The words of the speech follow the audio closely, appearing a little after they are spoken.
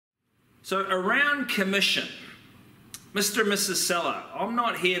So around commission, Mr. and Mrs. Seller, I'm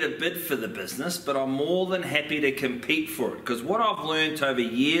not here to bid for the business, but I'm more than happy to compete for it, because what I've learned over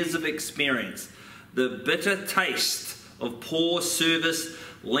years of experience, the bitter taste of poor service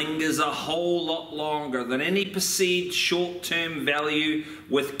lingers a whole lot longer than any perceived short-term value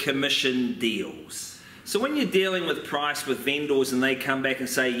with commission deals. So when you're dealing with price with vendors and they come back and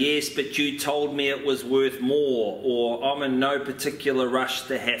say, yes, but you told me it was worth more, or I'm in no particular rush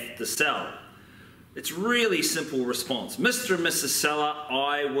to have to sell, it's really simple response. Mr. and Mrs. Seller,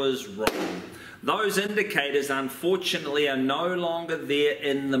 I was wrong. Those indicators, unfortunately, are no longer there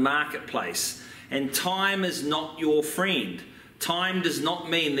in the marketplace. And time is not your friend. Time does not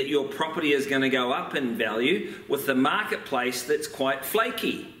mean that your property is going to go up in value with the marketplace that's quite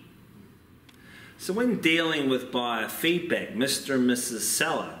flaky. So when dealing with buyer feedback, Mr. and Mrs.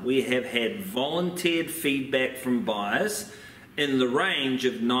 Seller, we have had volunteered feedback from buyers in the range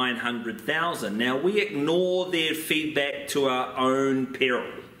of 900,000. Now we ignore their feedback to our own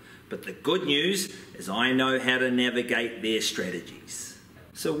peril, but the good news is I know how to navigate their strategies.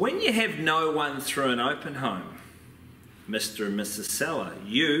 So when you have no one through an open home, Mr. and Mrs. Seller,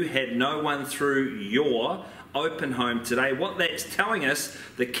 you had no one through your open home today. What that's telling us,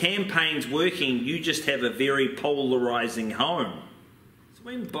 the campaign's working, you just have a very polarizing home. So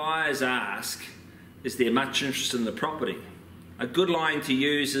when buyers ask, is there much interest in the property? A good line to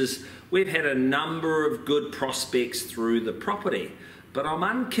use is, we've had a number of good prospects through the property, but I'm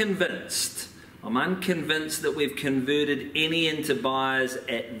unconvinced that we've converted any into buyers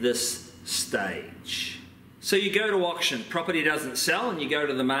at this stage. So you go to auction, property doesn't sell, and you go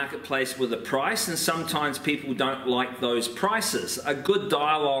to the marketplace with a price, and sometimes people don't like those prices. A good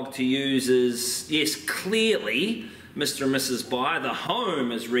dialogue to use is, yes, clearly, Mr. and Mrs. Buyer, the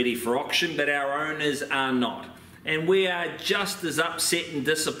home is ready for auction, but our owners are not. And we are just as upset and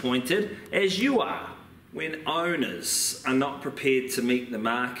disappointed as you are when owners are not prepared to meet the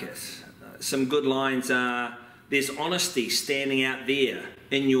market. Some good lines are, there's honesty standing out there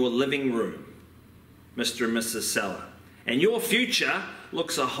in your living room, Mr. and Mrs. Seller. And your future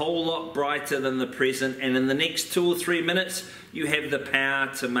looks a whole lot brighter than the present, and in the next 2 or 3 minutes, you have the power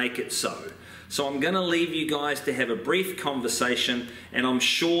to make it so. So I'm going to leave you guys to have a brief conversation, and I'm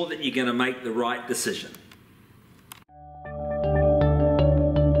sure that you're going to make the right decision.